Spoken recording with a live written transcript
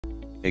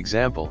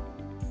Example.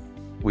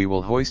 We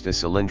will hoist a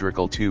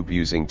cylindrical tube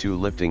using 2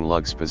 lifting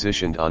lugs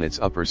positioned on its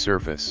upper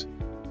surface.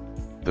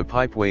 The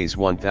pipe weighs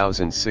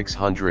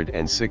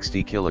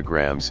 1,660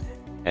 kilograms,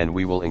 and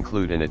we will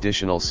include an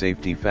additional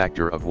safety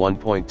factor of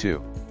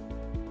 1.2.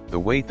 The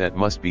weight that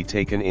must be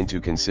taken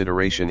into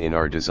consideration in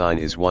our design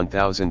is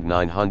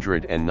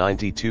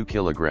 1,992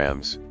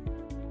 kilograms.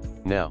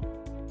 Now,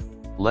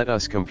 let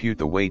us compute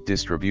the weight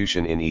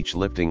distribution in each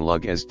lifting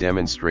lug as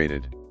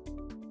demonstrated.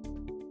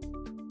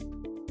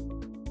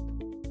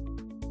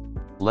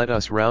 Let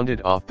us round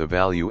it off the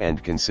value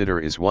and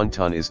consider is 1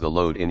 ton is the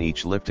load in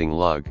each lifting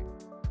lug.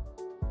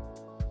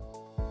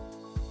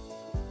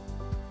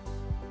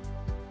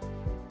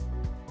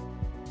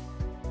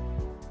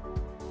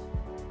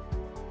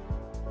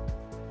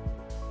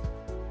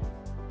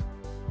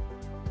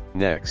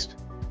 Next,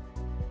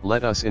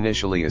 let us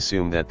initially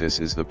assume that this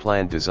is the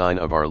planned design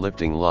of our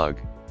lifting lug.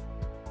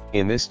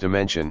 In this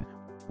dimension,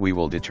 we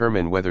will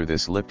determine whether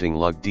this lifting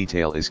lug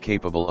detail is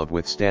capable of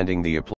withstanding the applied